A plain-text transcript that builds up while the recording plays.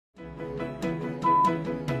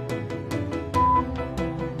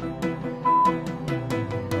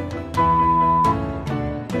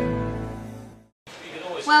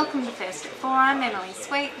Welcome to First at 4. I'm Emily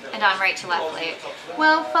Sweet. And I'm Rachel Athlete.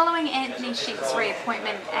 Well, following Anthony Schick's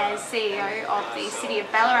reappointment as CEO of the City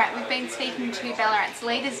of Ballarat, we've been speaking to Ballarat's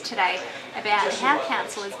leaders today about how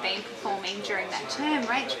council has been performing during that term.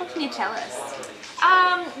 Rach, what can you tell us?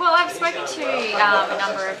 Well, I've spoken to a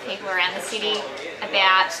number of people around the city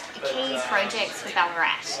about key projects for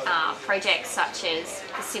Ballarat. Projects such as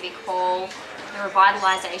the Civic Hall, the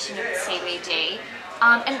revitalisation of the CBD,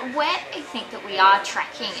 and where they think that we are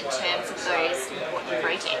tracking in terms of those important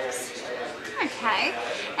projects. Okay,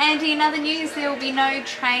 and in other news, there will be no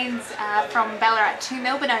trains from Ballarat to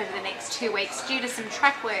Melbourne over the next 2 weeks due to some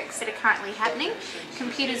track works that are currently happening.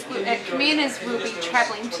 Commuters will be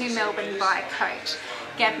travelling to Melbourne by coach.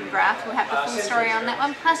 Gab McGrath will have the full story on that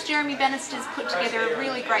one, plus Jeremy Bannister's put together a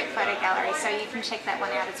really great photo gallery, so you can check that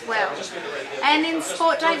one out as well. And in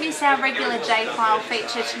sport, don't miss our regular J-File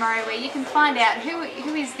feature tomorrow where you can find out who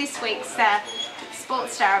is this week's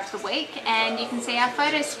Sports Star of the Week, and you can see our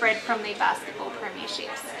photo spread from the basketball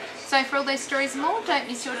premierships. So for all those stories and more, don't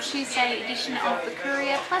miss your Tuesday edition of The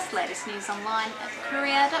Courier, plus latest news online at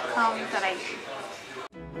courier.com.au.